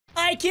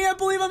I can't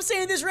believe I'm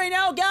saying this right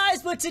now,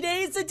 guys, but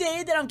today's the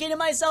day that I'm getting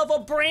myself a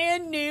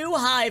brand new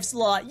hive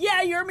slot.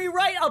 Yeah, you heard me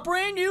right, a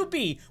brand new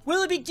bee.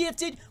 Will it be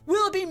gifted?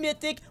 Will it be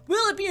mythic?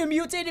 Will it be a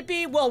mutated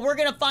bee? Well, we're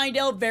gonna find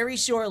out very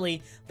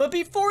shortly. But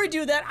before we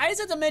do that, I just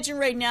have to mention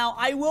right now,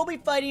 I will be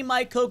fighting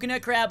my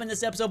coconut crab in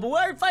this episode, but will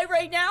I fight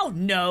right now?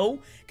 No,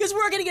 because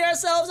we're gonna get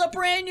ourselves a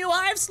brand new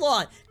hive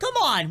slot. Come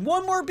on,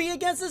 one more bee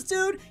against this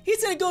dude?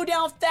 He's gonna go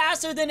down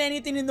faster than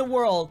anything in the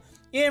world.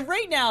 And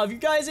right now, if you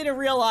guys didn't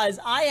realize,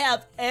 I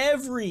have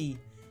every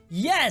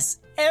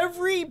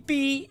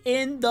bee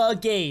in the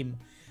game.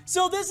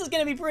 So this is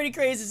going to be pretty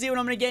crazy to see what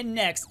I'm going to get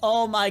next.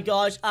 Oh my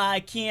gosh, I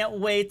can't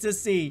wait to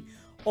see.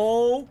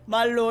 Oh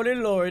my lord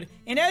and lord.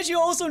 And as you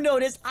also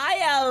notice, I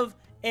have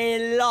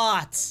a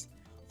lot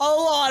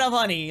of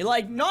honey.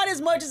 Like, not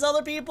as much as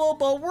other people,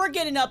 but we're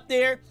getting up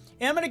there.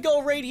 And I'm going to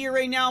go right here,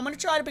 right now. I'm going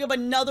to try to pick up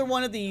another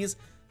one of these.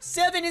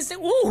 7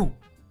 instant oh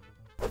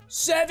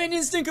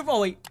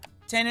wait.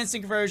 10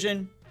 instant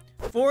conversion,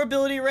 4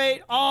 ability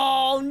rate.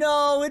 Oh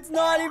no, it's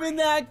not even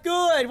that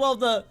good.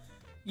 Well,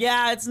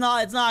 yeah, it's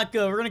not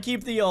good. We're gonna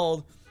keep the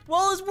old.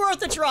 Well, it's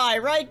worth a try,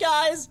 right,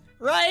 guys?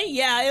 Right?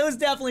 Yeah, it was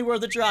definitely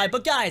worth a try.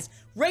 But guys,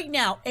 right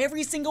now,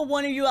 every single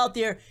one of you out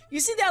there,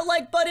 you see that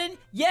like button?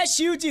 Yes,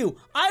 you do.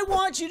 I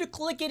want you to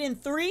click it in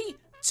 3,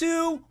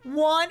 2,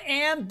 1,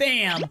 and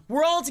bam!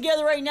 We're all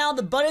together right now.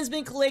 The button's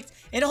been clicked,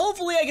 and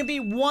hopefully I can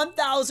beat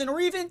 1,000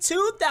 or even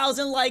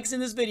 2,000 likes in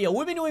this video.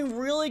 We've been doing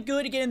really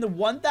good to get into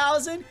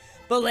 1,000,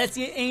 but let's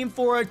aim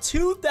for a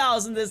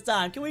 2,000 this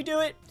time. Can we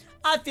do it?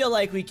 I feel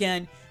like we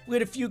can. We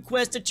had a few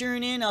quests to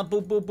turn in.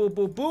 Boom, boom, boom,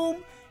 boom,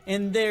 boom.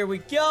 And there we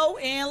go.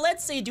 And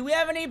let's see, do we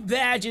have any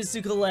badges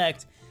to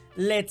collect?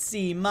 Let's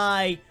see,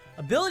 my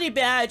ability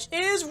badge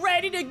is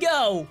ready to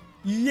go.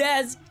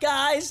 Yes,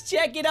 guys,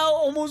 check it out.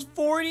 Almost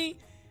 40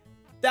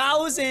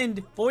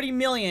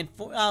 million.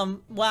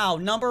 Wow,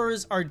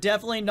 numbers are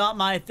definitely not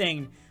my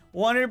thing.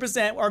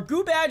 100%. Our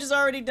goo badge is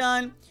already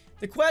done.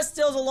 The quest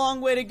still's a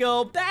long way to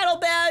go. Battle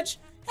badge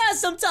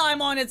has some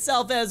time on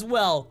itself as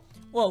well.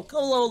 Whoa,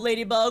 hello,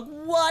 Ladybug.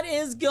 What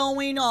is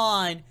going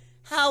on?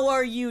 How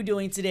are you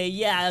doing today?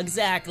 Yeah,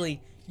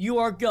 exactly. You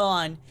are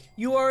gone.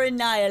 You are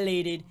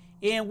annihilated.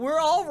 And we're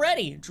all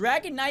ready.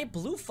 Dragon Knight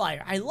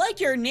Bluefire. I like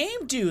your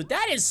name, dude.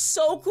 That is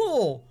so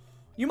cool.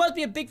 You must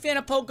be a big fan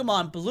of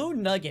Pokemon. Blue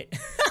Nugget.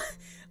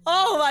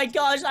 Oh my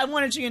gosh, I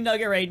want a chicken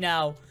nugget right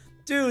now.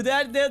 Dude,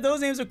 those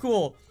names are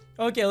cool.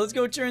 Okay, let's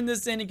go turn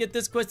this in and get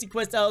this quest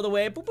out of the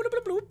way. Boop, boop,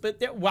 boop, boop, boop.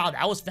 There, wow,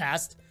 that was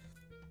fast.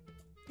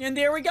 And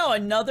there we go.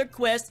 Another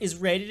quest is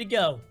ready to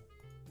go.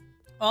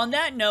 On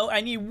that note,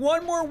 I need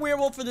one more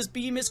werewolf for this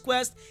Bemis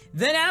quest.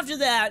 Then after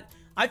that,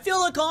 I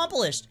feel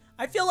accomplished.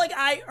 I feel like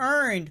I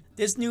earned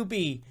this new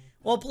bee.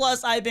 Well,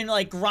 plus I've been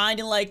like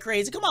grinding like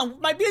crazy. Come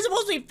on, my bees are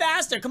supposed to be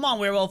faster. Come on,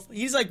 werewolf.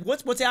 He's like,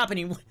 what's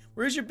happening?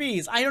 Where's your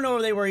bees? I don't know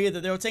where they were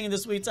either. They were taking the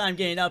sweet time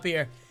getting up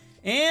here.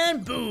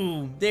 And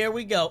boom, there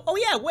we go. Oh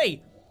yeah,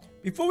 wait.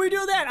 Before we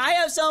do that, I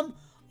have some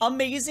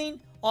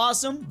amazing,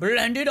 awesome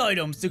blended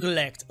items to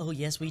collect. Oh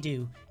yes, we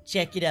do.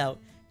 Check it out.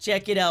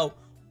 Check it out.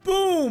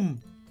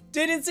 Boom.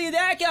 Didn't see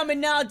that coming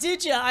now,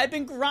 did ya? I've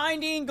been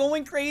grinding,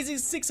 going crazy.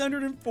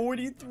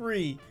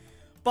 643.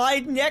 By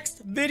next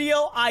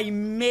video, I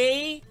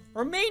may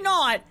or may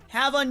not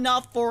have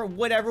enough for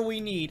whatever we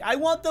need. I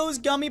want those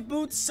gummy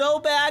boots so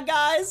bad,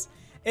 guys.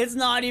 It's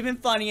not even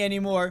funny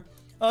anymore.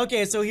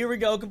 Okay, so here we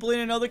go. Complete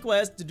another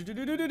quest.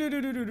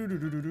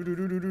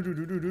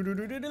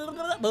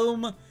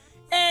 Boom.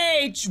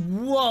 H.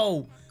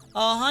 Whoa.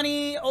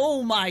 Honey.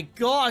 Oh my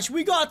gosh.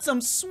 We got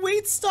some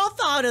sweet stuff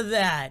out of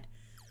that.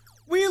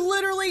 We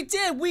literally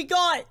did. We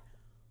got...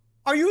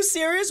 Are you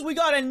serious? We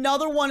got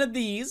another one of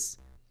these.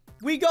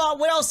 We got,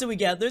 what else did we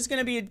get? There's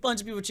gonna be a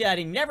bunch of people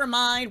chatting. Never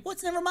mind.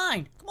 What's never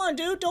mind? Come on,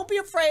 dude. Don't be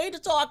afraid to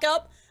talk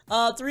up.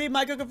 3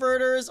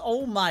 microconverters.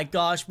 Oh my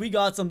gosh, we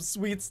got some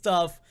sweet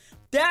stuff.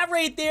 That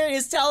right there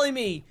is telling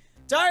me,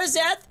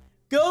 Darzeth,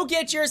 go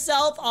get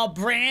yourself a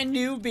brand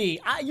new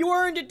bee. You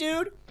earned it,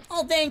 dude.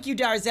 Oh, thank you,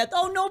 Darzeth.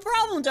 Oh, no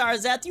problem,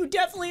 Darzeth. You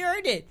definitely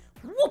earned it.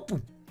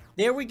 Whoop.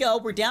 There we go.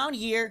 We're down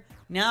here.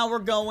 Now we're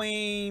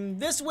going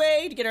this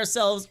way to get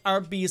ourselves our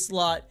bee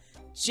slot.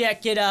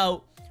 Check it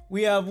out.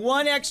 We have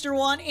one extra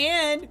one,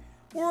 and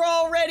we're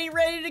already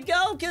ready to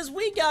go because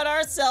we got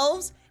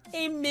ourselves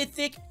a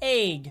mythic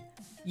egg.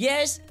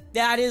 Yes,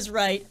 that is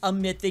right, a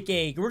mythic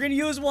egg. We're going to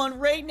use one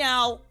right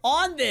now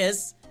on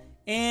this,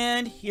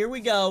 and here we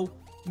go.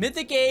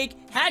 Mythic egg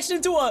hatched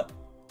into a...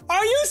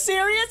 Are you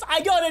serious?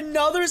 I got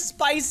another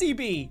spicy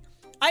bee.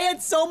 I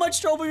had so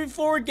much trouble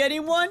before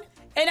getting one,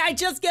 and I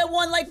just get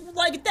one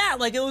like that.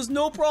 Like, it was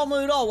no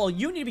problem at all. Well,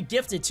 you need to be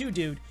gifted too,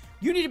 dude.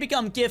 You need to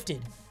become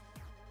gifted.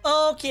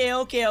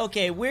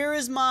 Okay. Where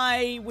is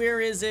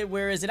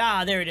it?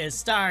 Ah, there it is.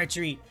 Star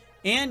treat.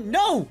 And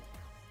no!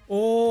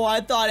 Oh,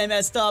 I thought I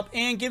messed up.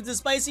 And give the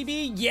spicy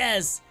bee?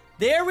 Yes.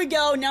 There we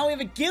go. Now we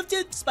have a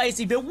gifted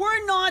spicy bee.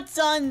 We're not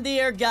done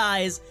there,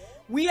 guys.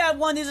 We have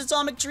one of these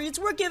atomic treats.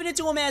 We're giving it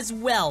to him as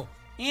well.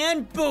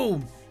 And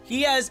boom.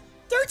 He has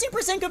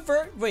 13%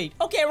 convert. Wait,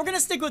 okay, we're gonna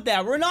stick with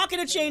that. We're not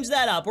gonna change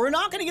that up. We're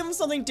not gonna give him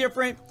something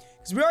different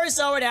Because we already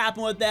saw what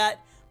happened with that.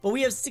 But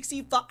we have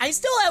 65. I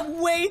still have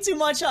way too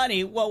much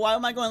honey. Well, why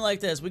am I going like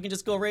this? We can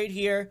just go right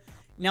here.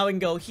 Now we can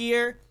go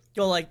here.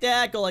 Go like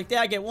that. Go like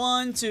that. Get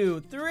 1,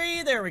 2,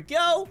 3. There we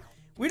go.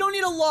 We don't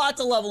need a lot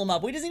to level them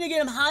up. We just need to get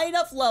them high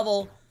enough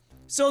level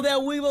so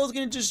that we will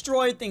going to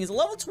destroy things.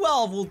 Level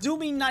 12 will do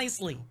me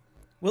nicely.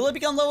 Will it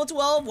become level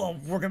 12? Well,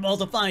 we're about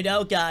to find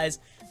out, guys.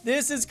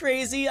 This is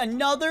crazy.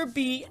 Another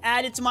bee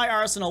added to my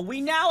arsenal.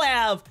 We now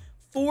have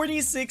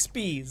 46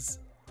 bees.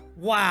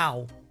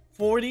 Wow.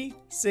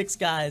 46,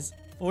 guys.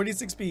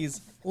 46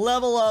 bees.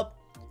 Level up.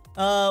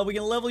 We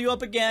can level you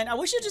up again. I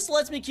wish it just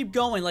lets me keep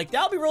going. Like,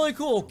 that would be really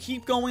cool.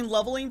 Keep going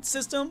leveling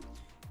system.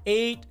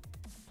 8,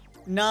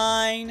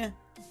 9,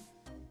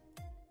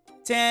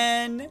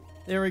 10.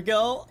 There we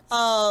go.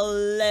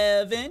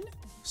 11.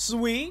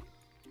 Sweet.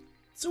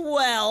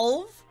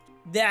 12.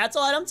 That's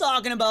what I'm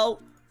talking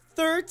about.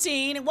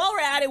 13. And while we're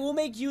at it, we'll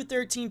make you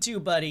 13 too,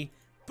 buddy.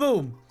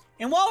 Boom.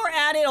 And while we're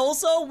at it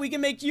also, we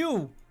can make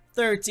you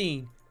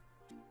 13.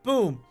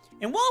 Boom.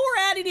 And while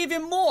we're at it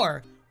even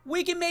more,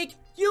 we can make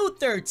you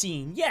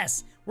 13.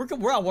 Yes.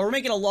 We're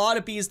making a lot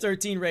of bees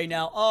 13 right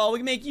now. Oh, we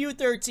can make you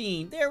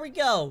 13. There we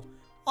go.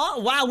 Oh,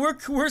 wow.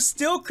 We're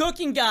still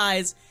cooking,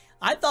 guys.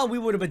 I thought we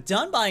would have been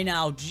done by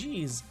now.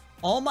 Jeez.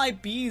 All my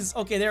bees.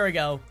 Okay, there we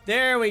go.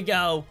 There we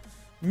go.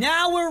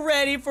 Now we're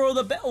ready for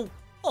the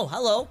oh,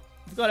 hello.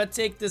 I've got to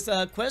take this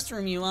quest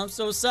from you. I'm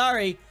so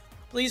sorry.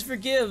 Please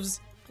forgives.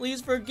 Please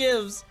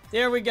forgives.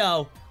 There we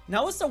go.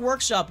 Now what's the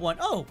workshop one?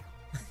 Oh,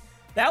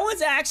 that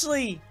one's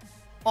actually,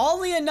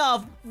 oddly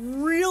enough,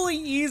 really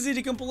easy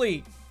to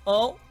complete.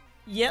 Oh,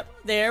 yep.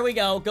 There we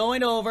go.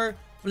 Going over,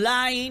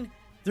 flying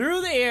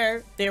through the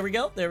air. There we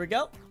go. There we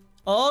go.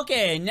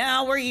 Okay,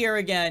 now we're here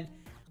again.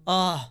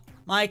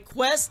 My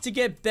quest to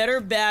get better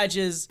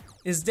badges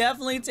is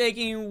definitely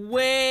taking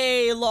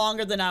way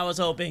longer than I was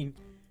hoping.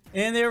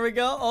 And there we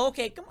go.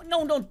 Okay, come on.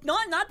 No,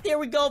 not there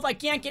we go if I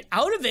can't get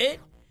out of it.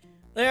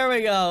 There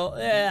we go.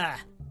 Yeah.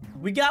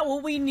 We got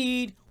what we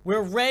need.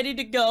 We're ready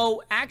to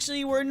go.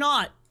 Actually, we're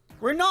not.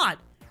 We're not.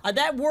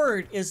 That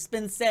word has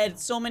been said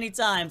so many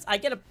times. I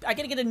gotta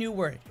get a new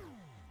word.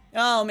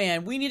 Oh,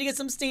 man. We need to get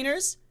some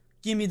stingers.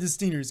 Give me the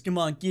stingers. Come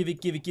on. Give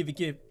it, give it, give it,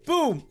 give it.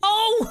 Boom.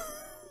 Oh!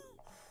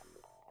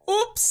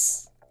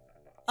 Oops.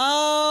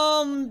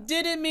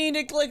 Didn't mean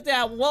to click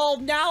that. Well,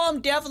 now I'm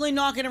definitely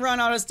not gonna run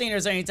out of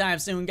stingers anytime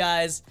soon,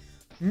 guys.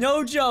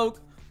 No joke.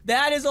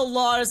 That is a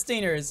lot of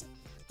stingers.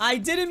 I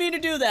didn't mean to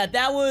do that.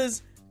 That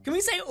was... Can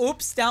we say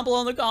oops down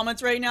below in the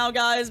comments right now,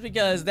 guys?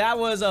 Because that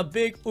was a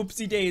big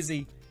oopsie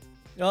daisy.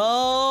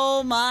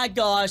 Oh my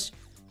gosh.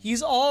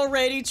 He's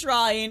already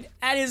trying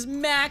at his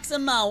max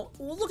amount.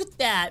 Oh, look at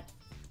that.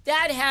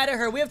 That had to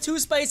hurt. We have 2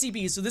 spicy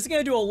bees, so this is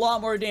gonna do a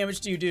lot more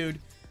damage to you, dude.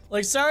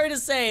 Like, sorry to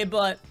say,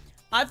 but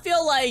I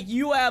feel like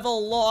you have a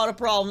lot of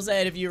problems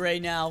ahead of you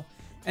right now.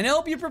 And I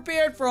hope you're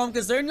prepared for them,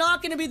 because they're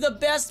not gonna be the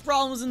best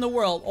problems in the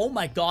world. Oh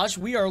my gosh,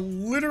 we are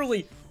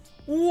literally...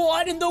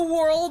 What in the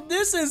world?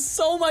 This is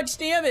so much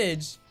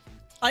damage.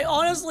 I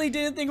honestly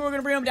didn't think we were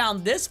gonna bring him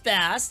down this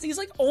fast. He's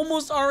like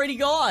almost already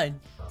gone.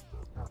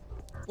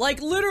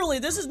 Like literally,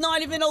 this has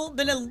not even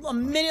been a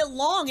minute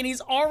long and he's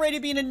already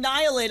being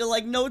annihilated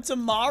like no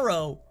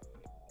tomorrow.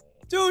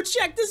 Dude,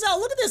 check this out.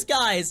 Look at this,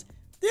 guys.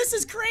 This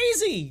is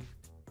crazy.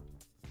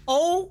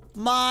 Oh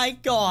my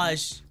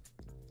gosh.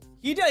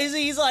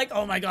 He's like,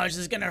 oh my gosh, this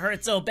is gonna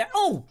hurt so bad.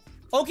 Oh,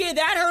 okay,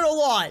 that hurt a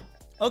lot.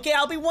 Okay,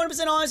 I'll be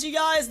 100% honest, you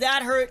guys.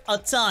 That hurt a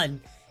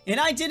ton. And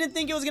I didn't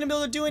think it was going to be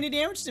able to do any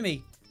damage to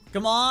me.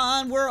 Come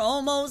on, we're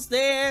almost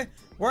there.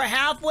 We're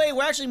halfway.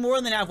 We're actually more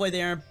than halfway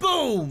there. And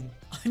boom!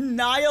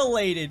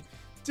 Annihilated.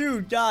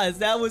 Dude, guys,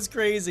 that was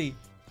crazy.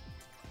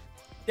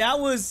 That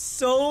was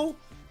so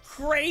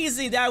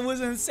crazy. That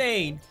was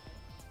insane.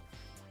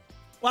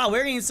 Wow,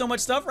 we're getting so much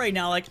stuff right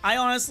now. Like, I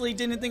honestly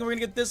didn't think we were going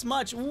to get this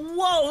much.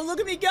 Whoa, look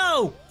at me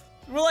go.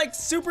 We're like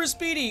super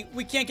speedy.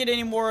 We can't get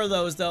any more of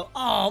those, though.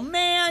 Oh,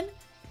 man.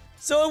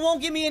 So it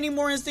won't give me any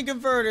more instant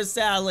converters,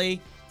 sadly.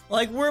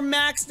 Like, we're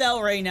maxed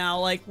out right now.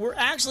 Like, we're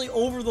actually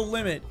over the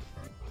limit.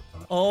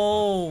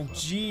 Oh,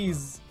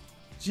 jeez.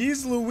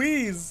 Jeez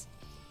Louise.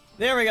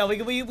 There we go.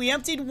 We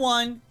emptied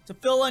one to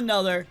fill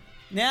another.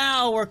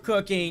 Now we're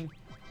cooking.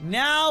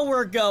 Now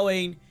we're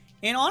going.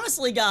 And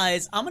honestly,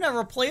 guys, I'm going to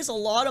replace a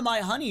lot of my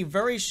honey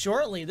very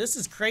shortly. This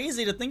is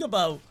crazy to think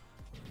about.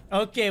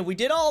 Okay, we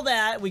did all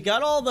that. We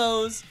got all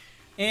those.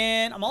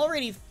 And I'm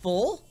already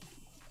full.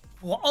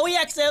 Well, oh yeah,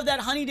 because I have that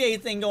honey day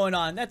thing going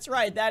on. That's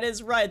right. That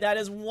is right. That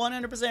is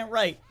 100%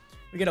 right.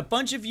 We get a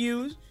bunch of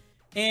views.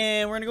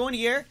 And we're going to go in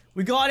here.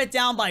 We got it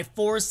down by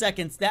 4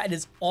 seconds. That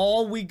is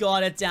all we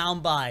got it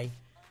down by.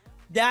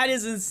 That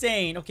is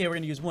insane. Okay, we're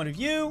going to use one of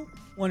you.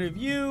 One of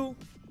you.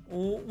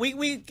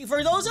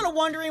 For those that are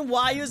wondering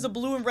why I use the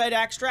blue and red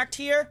extract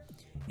here,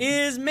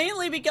 is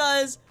mainly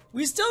because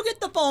we still get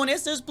the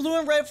bonus. There's blue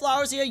and red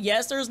flowers here.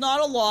 Yes, there's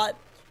not a lot.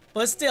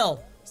 But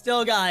still,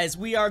 guys,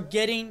 we are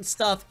getting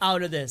stuff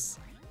out of this.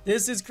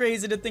 This is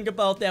crazy to think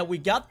about that. We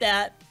got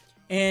that.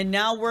 And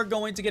now we're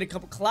going to get a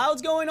couple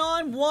clouds going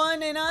on.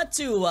 1 and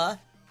 2.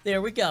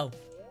 There we go.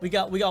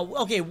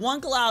 Okay,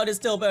 one cloud is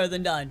still better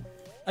than none.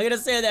 I gotta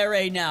say that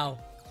right now.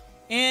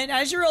 And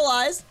as you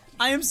realize,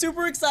 I am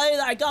super excited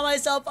that I got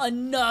myself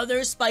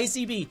another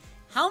spicy bee.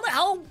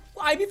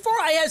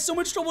 Before I had so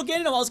much trouble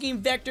getting them. I was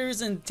getting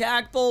vectors and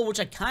tadpole, which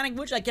I kind of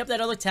wish I kept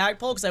that other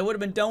tadpole because I would have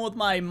been done with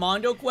my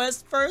Mondo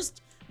quest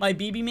first, my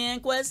BB Man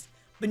quest.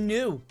 But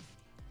no,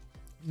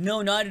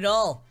 not at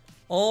all.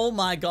 Oh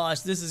my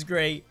gosh, this is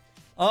great.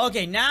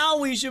 Okay, now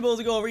we should be able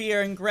to go over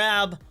here and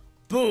grab,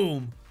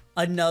 boom,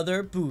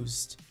 another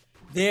boost.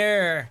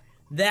 There,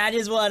 that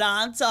is what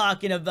I'm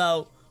talking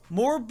about.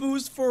 More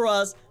boost for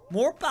us,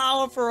 more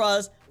power for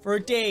us for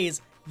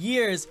days,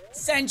 years,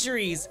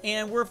 centuries,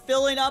 and we're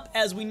filling up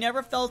as we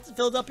never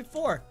filled up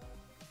before.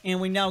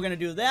 And we're now gonna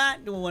do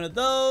that, do one of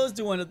those,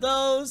 do one of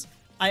those.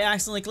 I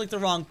accidentally clicked the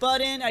wrong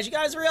button. As you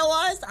guys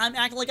realized, I'm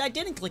acting like I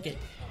didn't click it.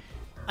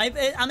 I'm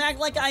acting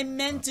like I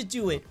meant to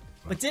do it.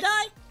 But did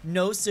I?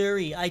 No,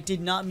 sirree. I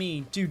did not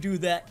mean to do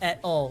that at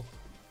all.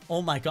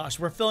 Oh my gosh,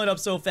 we're filling up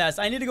so fast.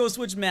 I need to go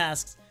switch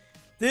masks.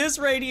 This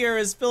right here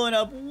is filling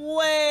up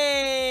way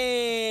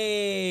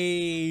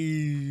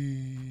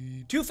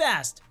too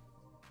fast.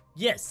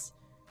 Yes.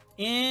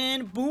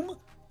 And boom,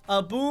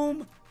 a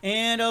boom,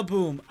 and a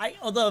boom.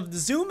 The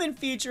zoom in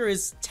feature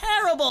is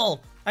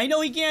terrible. I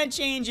know he can't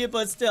change it,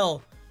 but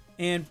still.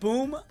 And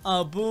boom,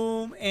 a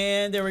boom,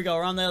 and there we go.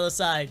 We're on the other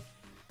side.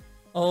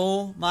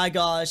 Oh my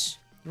gosh.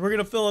 We're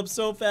gonna fill up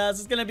so fast.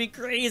 It's gonna be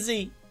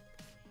crazy.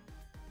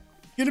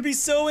 Gonna be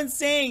so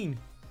insane.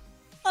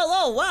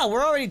 Hello, wow,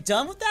 we're already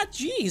done with that?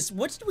 Jeez,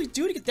 what did we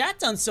do to get that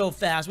done so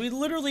fast? We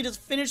literally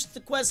just finished the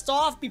quest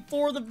off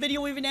before the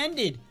video even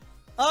ended.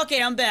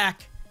 Okay, I'm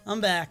back. I'm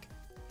back.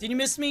 Did you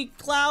miss me,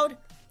 Cloud?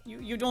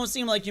 You don't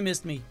seem like you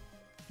missed me.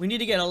 We need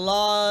to get a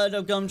lot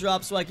of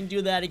gumdrops so I can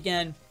do that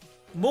again.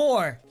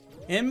 More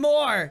and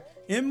more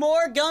and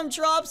more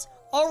gumdrops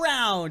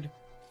around.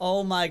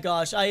 Oh my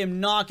gosh, I am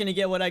not gonna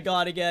get what I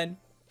got again.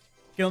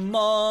 Come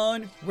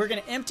on. We're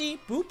gonna empty.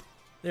 Boop.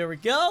 There we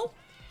go.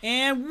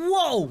 And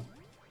whoa!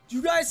 Do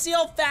you guys see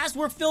how fast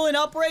we're filling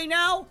up right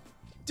now?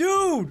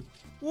 Dude,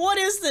 what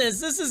is this?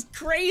 This is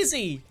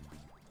crazy.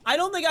 I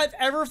don't think I've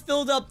ever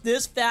filled up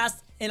this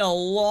fast in a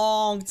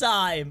long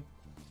time.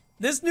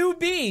 This new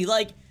bee,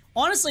 like,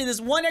 honestly,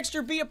 this one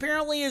extra bee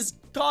apparently is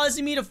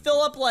causing me to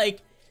fill up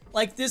like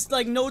this,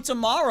 like no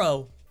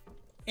tomorrow.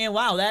 And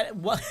wow, that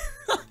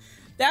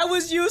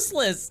was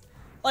useless.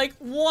 Like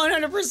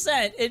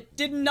 100%. It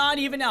did not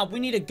even help. We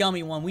need a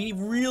gummy one. We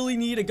really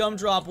need a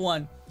gumdrop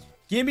one.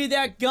 Give me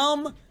that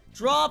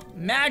gumdrop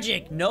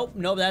magic. Nope,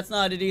 that's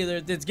not it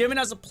either. It's giving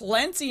us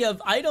plenty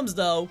of items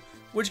though,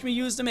 which can be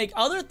used to make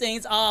other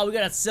things. Ah, we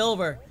got a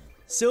silver.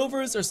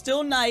 Silvers are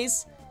still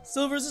nice.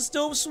 Silvers are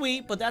still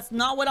sweet, but that's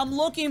not what I'm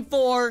looking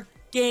for,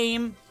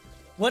 game.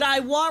 What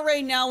I want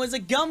right now is a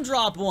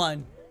gumdrop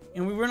one.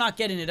 And we're not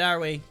getting it, are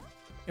we?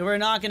 And we're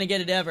not gonna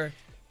get it ever.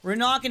 We're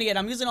not gonna get it.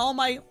 I'm using all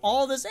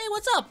this. Hey,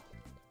 what's up?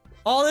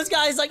 Oh, this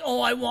guy's like, oh,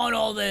 I want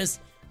all this.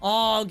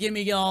 Oh, give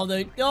me all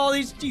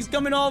these. He's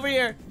coming over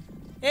here.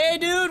 Hey,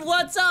 dude,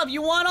 what's up?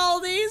 You want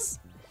all these?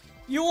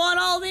 You want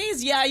all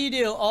these? Yeah, you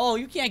do. Oh,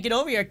 you can't get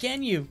over here,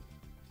 can you?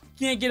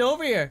 Can't get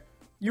over here.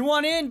 You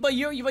want in, but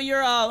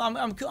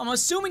I'm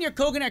assuming your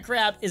coconut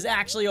crab is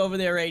actually over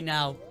there right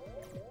now.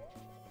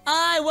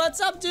 Hi, what's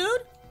up,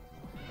 dude?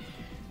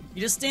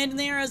 You just standing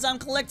there as I'm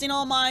collecting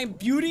all my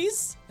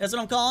beauties? That's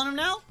what I'm calling them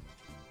now?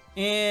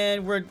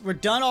 And we're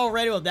done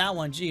already with that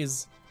one.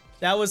 Jeez.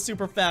 That was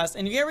super fast.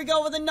 And here we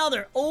go with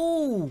another.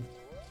 Oh,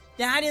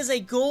 that is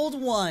a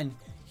gold one.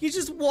 He's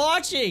just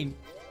watching.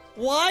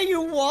 Why are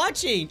you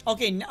watching?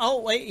 Okay,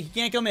 oh, wait, he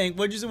can't come in.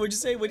 What'd you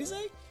say? What'd you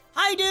say?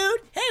 Hi,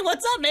 dude. Hey,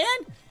 what's up,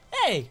 man?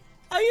 Hey,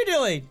 how you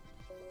doing?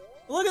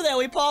 Look at that.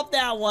 We popped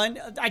that one.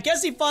 I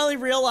guess he finally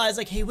realized,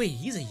 like, hey, wait,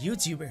 he's a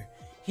YouTuber.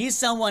 He's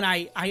someone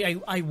I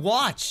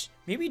watch.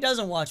 Maybe he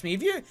doesn't watch me.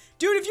 If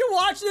you're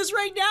watching this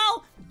right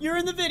now, you're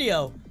in the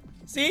video.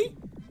 See?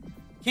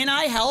 Can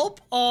I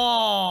help?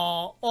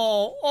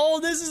 Oh,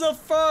 this is a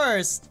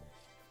first.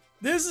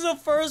 This is a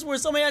first where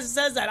somebody else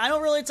says that. I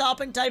don't really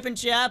type in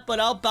chat,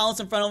 but I'll bounce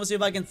in front of him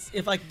and see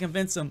if I can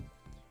convince him.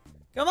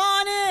 Come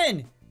on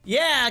in.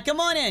 Yeah, come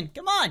on in.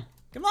 Come on.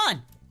 Come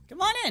on.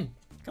 Come on in.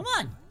 Come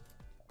on.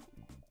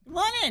 Come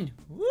on in.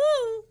 Woo.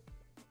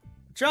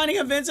 I'm trying to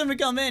convince him to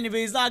come in, but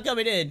he's not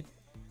coming in.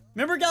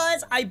 Remember,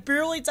 guys, I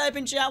barely type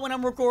in chat when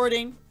I'm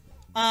recording.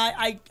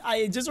 I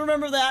just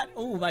remember that.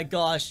 Oh my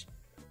gosh.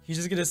 He's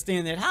just gonna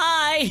stand there.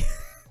 Hi!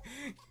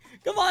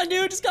 Come on,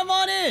 dude, just come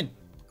on in.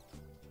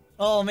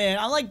 Oh man,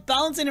 I'm like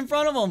bouncing in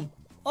front of him.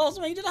 Oh,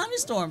 so he did a honey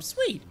storm.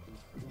 Sweet.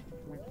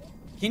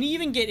 Can he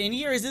even get in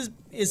here? Is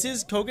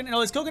his coconut?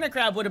 No, his coconut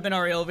crab would have been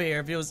already over here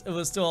if it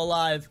was still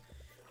alive.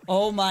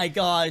 Oh my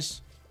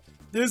gosh.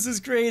 This is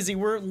crazy.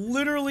 We're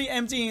literally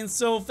emptying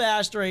so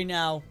fast right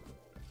now.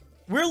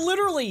 We're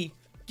literally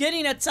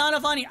getting a ton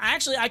of honey.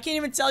 Actually, I can't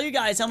even tell you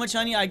guys how much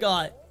honey I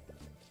got.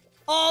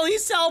 Oh,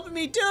 he's helping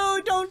me.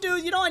 Dude,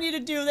 you don't need to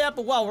do that.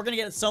 But wow, we're going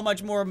to get so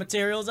much more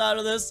materials out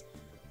of this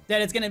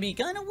that it's going to be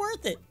kind of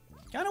worth it.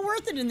 Kind of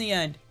worth it in the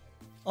end.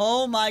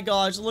 Oh my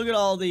gosh, look at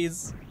all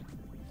these.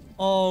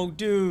 Oh,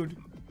 dude.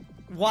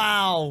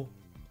 Wow.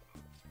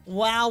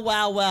 Wow,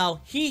 wow,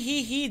 wow.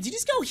 He. Did you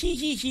just go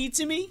he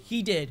to me?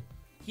 He did.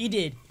 He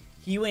did.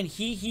 He went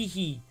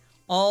he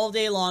all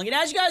day long. And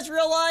as you guys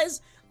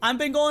realize, I've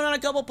been going on a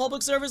couple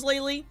public servers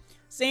lately,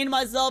 saying to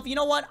myself, you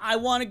know what? I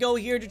want to go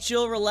here to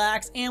chill,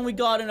 relax, and we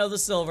got another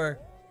silver.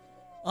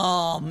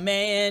 Oh,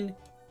 man.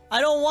 I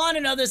don't want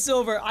another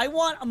silver. I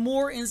want a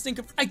more instant...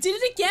 I did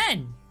it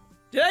again.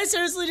 Did I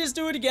seriously just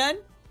do it again?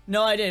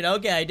 No, I did.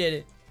 Okay, I did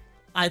it.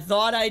 I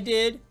thought I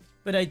did,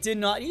 but I did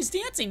not. He's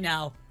dancing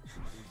now.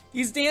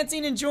 He's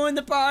dancing, enjoying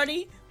the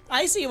party.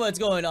 I see what's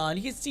going on.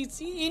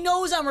 He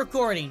knows I'm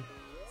recording.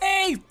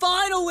 Hey,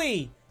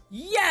 finally!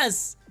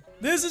 Yes!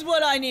 This is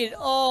what I needed.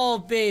 Oh,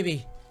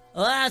 baby.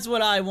 That's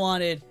what I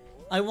wanted.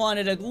 I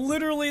wanted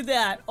literally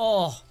that.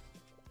 Oh,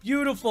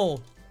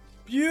 beautiful.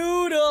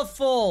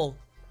 Beautiful.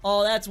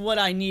 Oh, that's what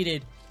I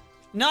needed.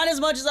 Not as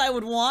much as I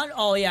would want.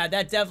 Oh, yeah,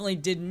 that definitely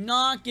did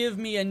not give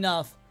me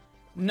enough.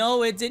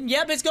 No, it didn't.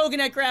 Yep, it's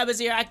coconut crab is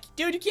here.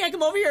 Dude, you can't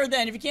come over here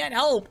then if you can't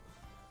help.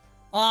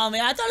 Oh,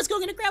 man, I thought his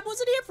coconut crab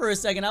wasn't here for a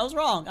second. I was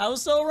wrong. I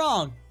was so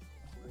wrong.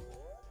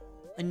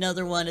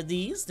 Another one of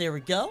these. There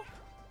we go.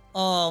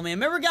 Oh, man.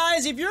 Remember,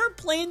 guys, if you're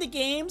playing the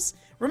games,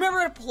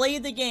 remember to play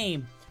the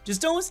game.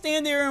 Just don't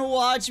stand there and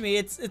watch me.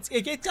 It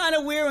gets kind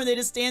of weird when they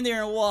just stand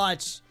there and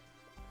watch.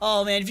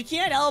 Oh, man, if you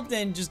can't help,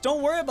 then just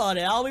don't worry about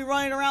it. I'll be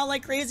running around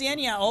like crazy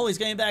anyhow. Oh, he's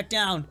coming back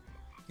down.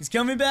 He's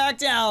coming back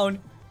down.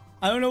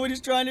 I don't know what he's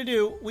trying to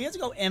do. We have to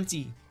go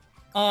empty.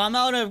 Oh, I'm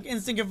out of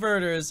instant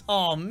converters.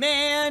 Oh,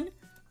 man.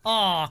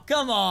 Oh,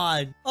 come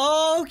on.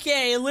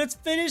 Okay, let's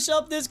finish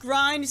up this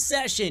grind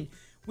session.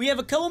 We have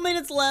a couple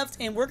minutes left,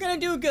 and we're gonna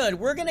do good.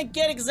 We're gonna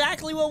get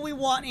exactly what we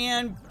want,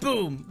 and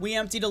boom. We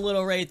emptied a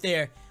little right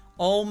there.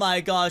 Oh,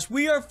 my gosh.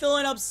 We are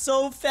filling up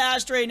so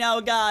fast right now,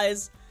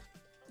 guys.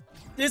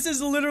 This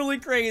is literally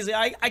crazy.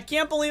 I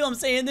can't believe I'm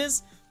saying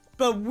this,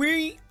 but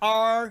we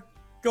are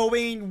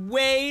going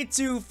way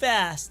too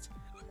fast.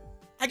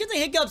 I get the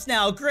hiccups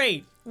now.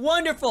 Great.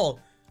 Wonderful.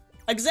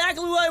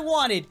 Exactly what I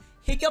wanted.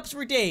 Hiccups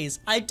for days.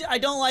 I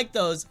don't like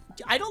those.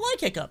 I don't like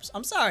hiccups.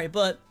 I'm sorry,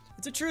 but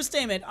it's a true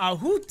statement.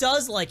 Who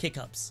does like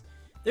hiccups?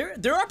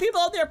 There are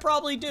people out there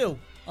probably do.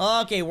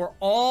 Okay, we're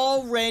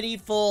already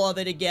full of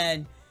it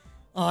again.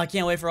 Oh, I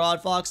can't wait for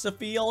oddfoxx to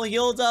feel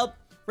healed up.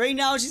 Right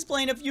now, she's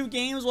playing a few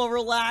games while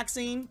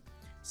relaxing,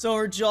 so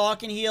her jaw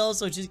can heal,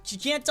 so she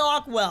can't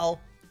talk well,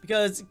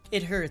 because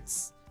it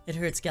hurts. It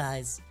hurts,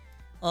 guys.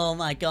 Oh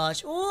my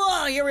gosh.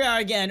 Whoa, here we are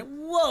again.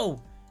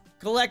 Whoa.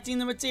 Collecting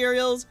the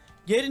materials,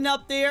 getting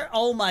up there.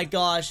 Oh my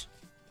gosh.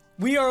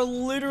 We are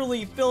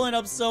literally filling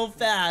up so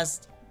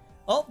fast.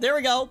 Oh, there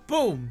we go.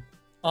 Boom.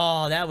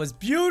 Oh, that was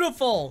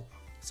beautiful.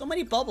 So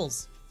many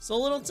bubbles. So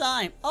little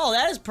time. Oh,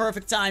 that is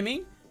perfect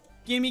timing.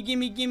 Gimme,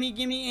 gimme, gimme,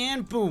 gimme,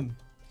 and boom.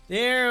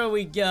 There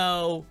we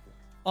go.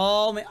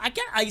 Oh, man.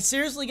 I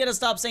seriously gotta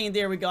stop saying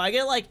there we go. I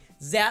gotta, like,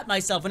 zap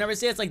myself whenever I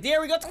say it. It's like, there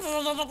we go.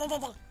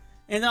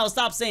 And then I'll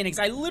stop saying it, because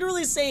I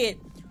literally say it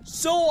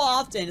so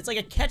often. It's like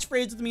a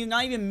catchphrase with me,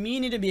 not even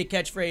meaning to be a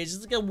catchphrase.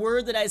 It's like a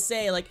word that I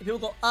say. Like, people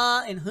go,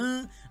 and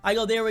huh. I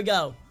go, there we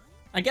go.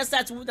 I guess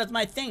that's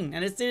my thing.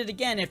 And I did it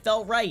again. It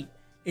felt right.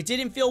 It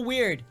didn't feel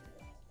weird.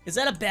 Is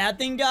that a bad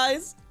thing,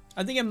 guys?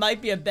 I think it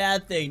might be a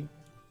bad thing.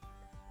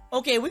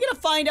 Okay, we're gonna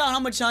find out how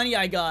much honey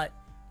I got.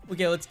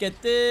 Okay, let's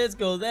get this,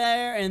 go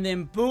there, and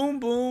then boom,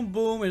 boom,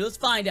 boom, and let's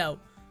find out.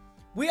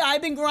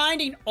 I've been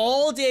grinding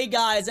all day,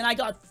 guys, and I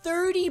got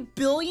 30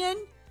 billion?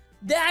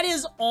 That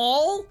is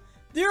all?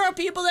 There are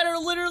people that are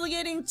literally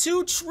getting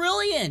 2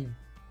 trillion.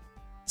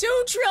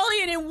 2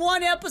 trillion in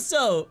one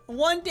episode,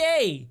 one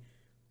day.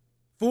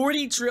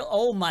 40 trillion,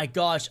 oh my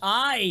gosh,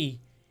 I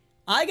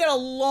got a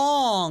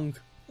long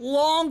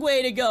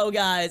way to go,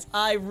 guys.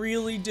 I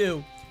really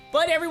do.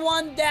 But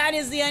everyone, that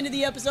is the end of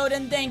the episode,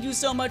 and thank you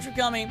so much for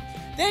coming.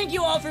 Thank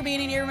you all for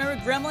being here. Remember,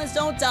 gremlins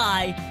don't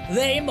die,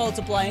 they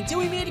multiply. Until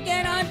we meet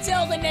again,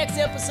 until the next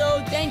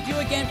episode, thank you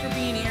again for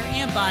being here,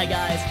 and bye,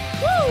 guys.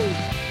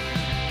 Woo!